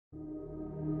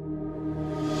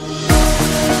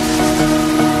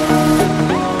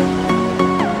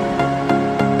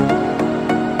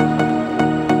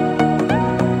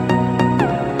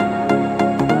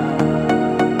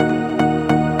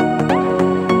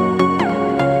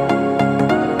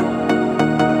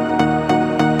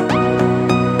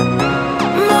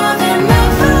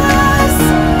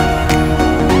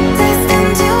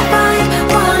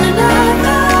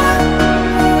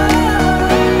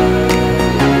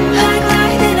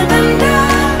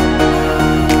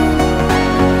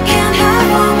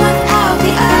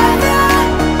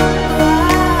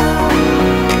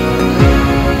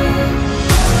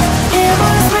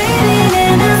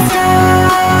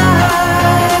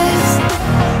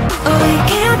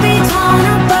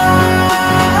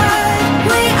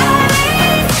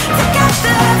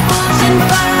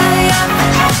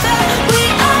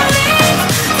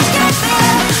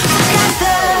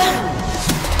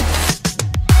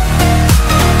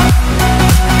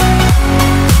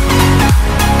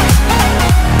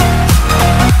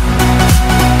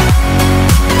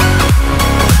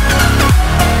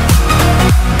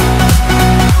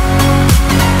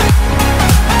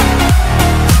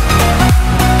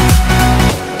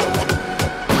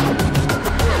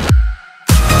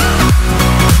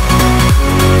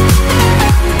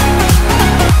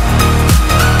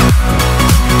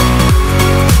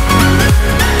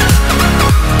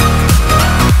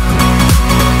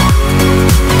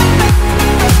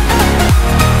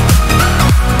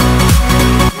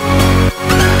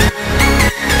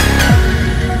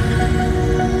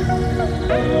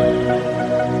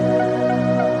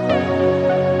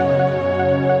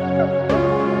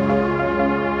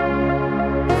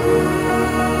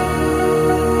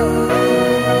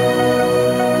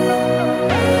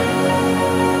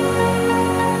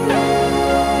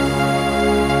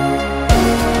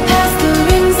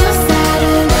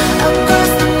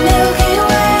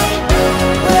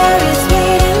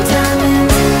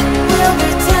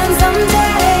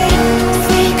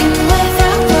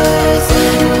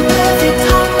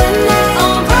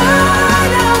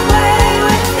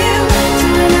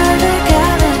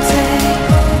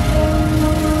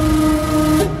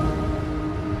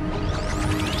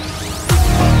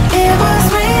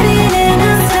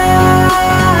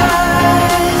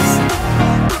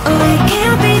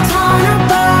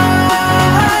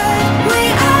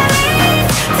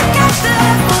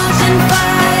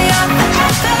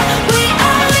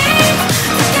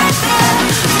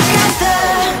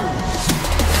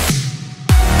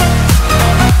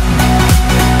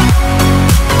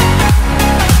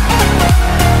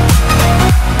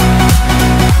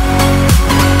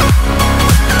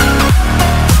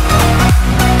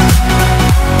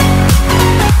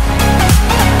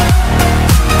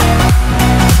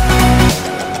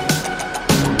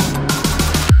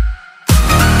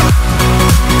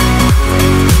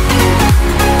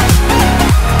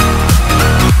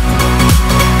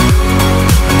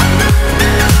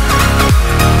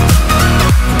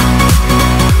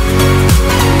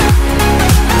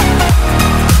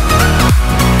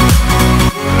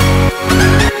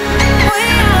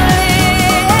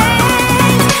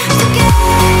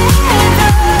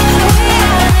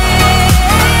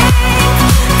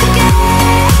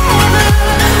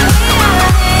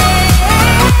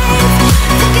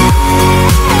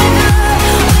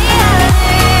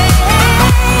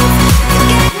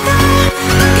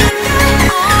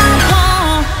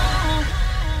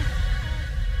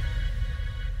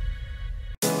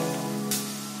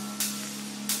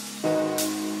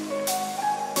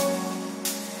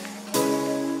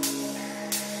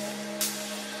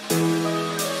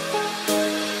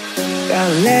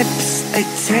lips, they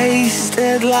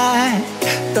tasted like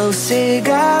those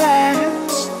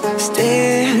cigarettes.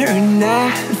 Staring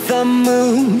at the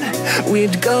moon,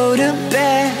 we'd go to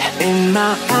bed. In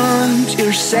my arms,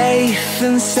 you're safe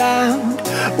and sound,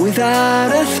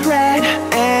 without a threat.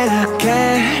 And I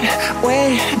can't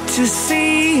wait to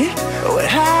see what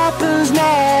happens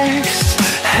next.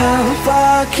 How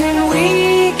far can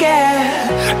we get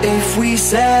if we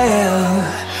sail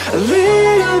a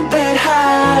little bit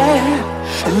high,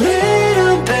 a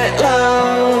little bit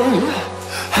low?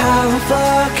 How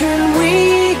far can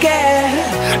we get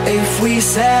if we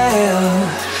sail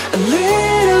a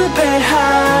little bit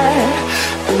high,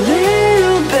 a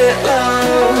little bit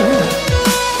low?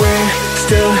 We're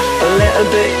still a little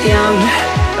bit young,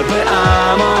 but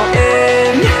I'm all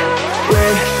in.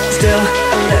 We're still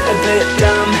a little bit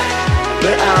dumb,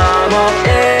 but I'm all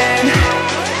in.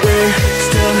 We're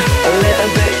still a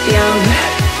little bit young,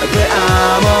 but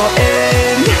I'm all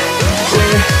in.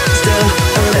 We're still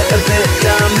a little bit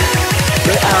dumb,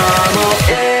 but I'm all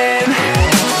in.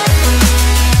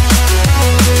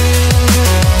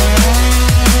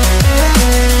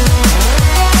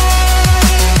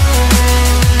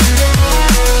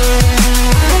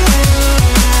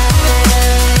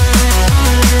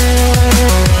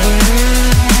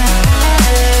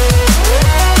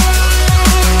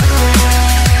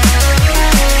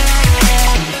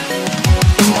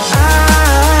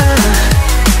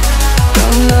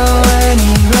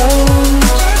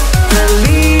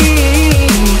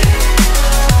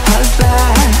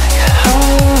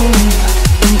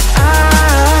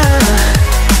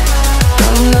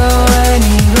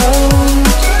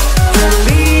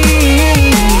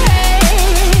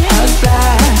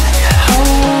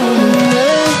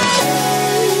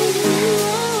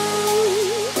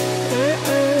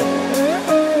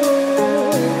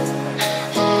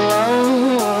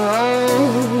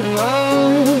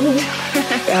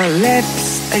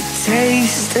 It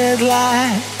tasted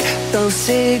like those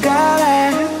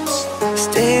cigarettes.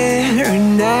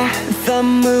 Staring at the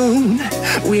moon,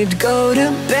 we'd go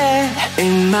to bed.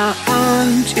 In my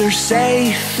arms, you're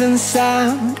safe and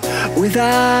sound,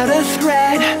 without a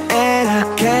threat. And I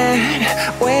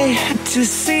can't wait to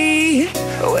see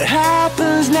what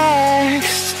happens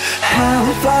next. How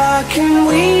far can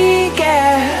we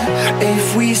get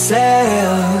if we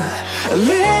sail a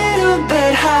little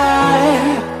bit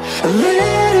high, a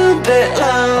little bit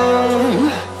low?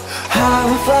 How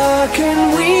far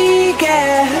can we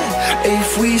get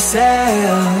if we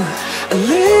sail a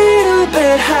little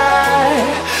bit high,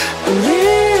 a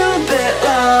little bit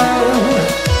low?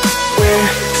 We're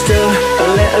still a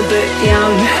little bit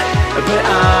young, but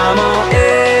I'm all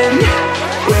in.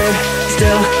 We're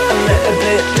still a little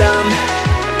bit dumb,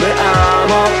 but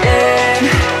I'm all in.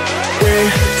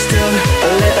 We're still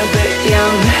a little bit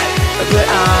young, but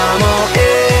I'm all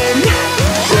in.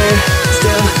 We're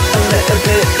still a little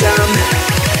bit dumb,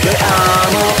 but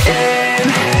I'm all in.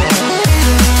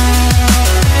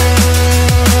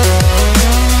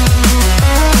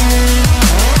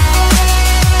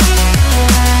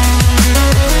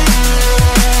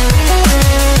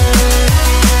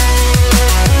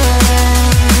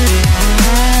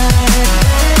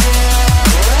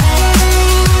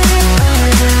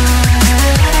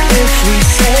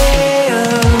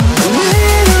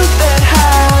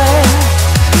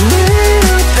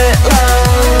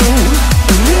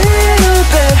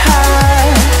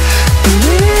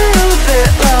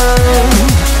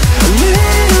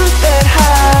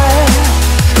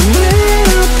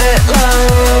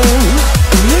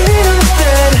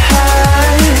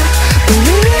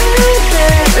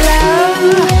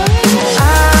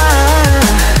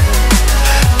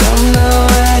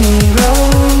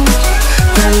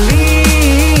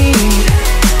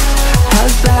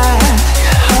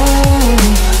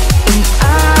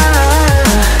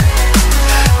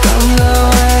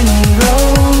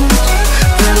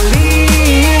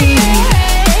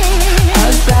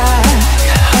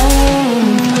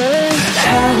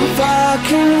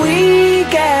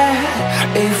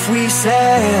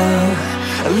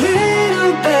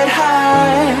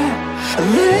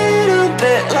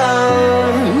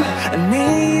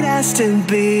 To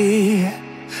be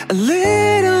a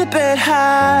little bit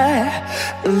high,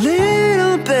 a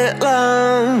little bit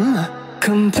low,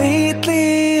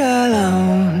 completely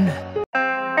alone.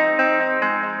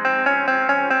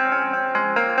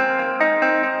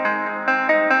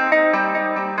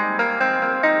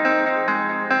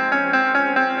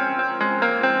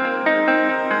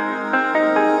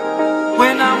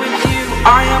 When I'm with you,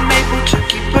 I am able to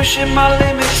keep pushing my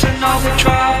limits, and all the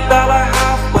drive that I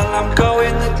have, well, I'm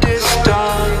going the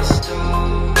distance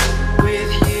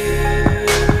with you.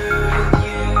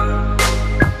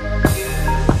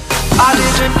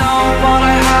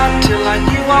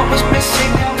 what was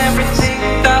missing.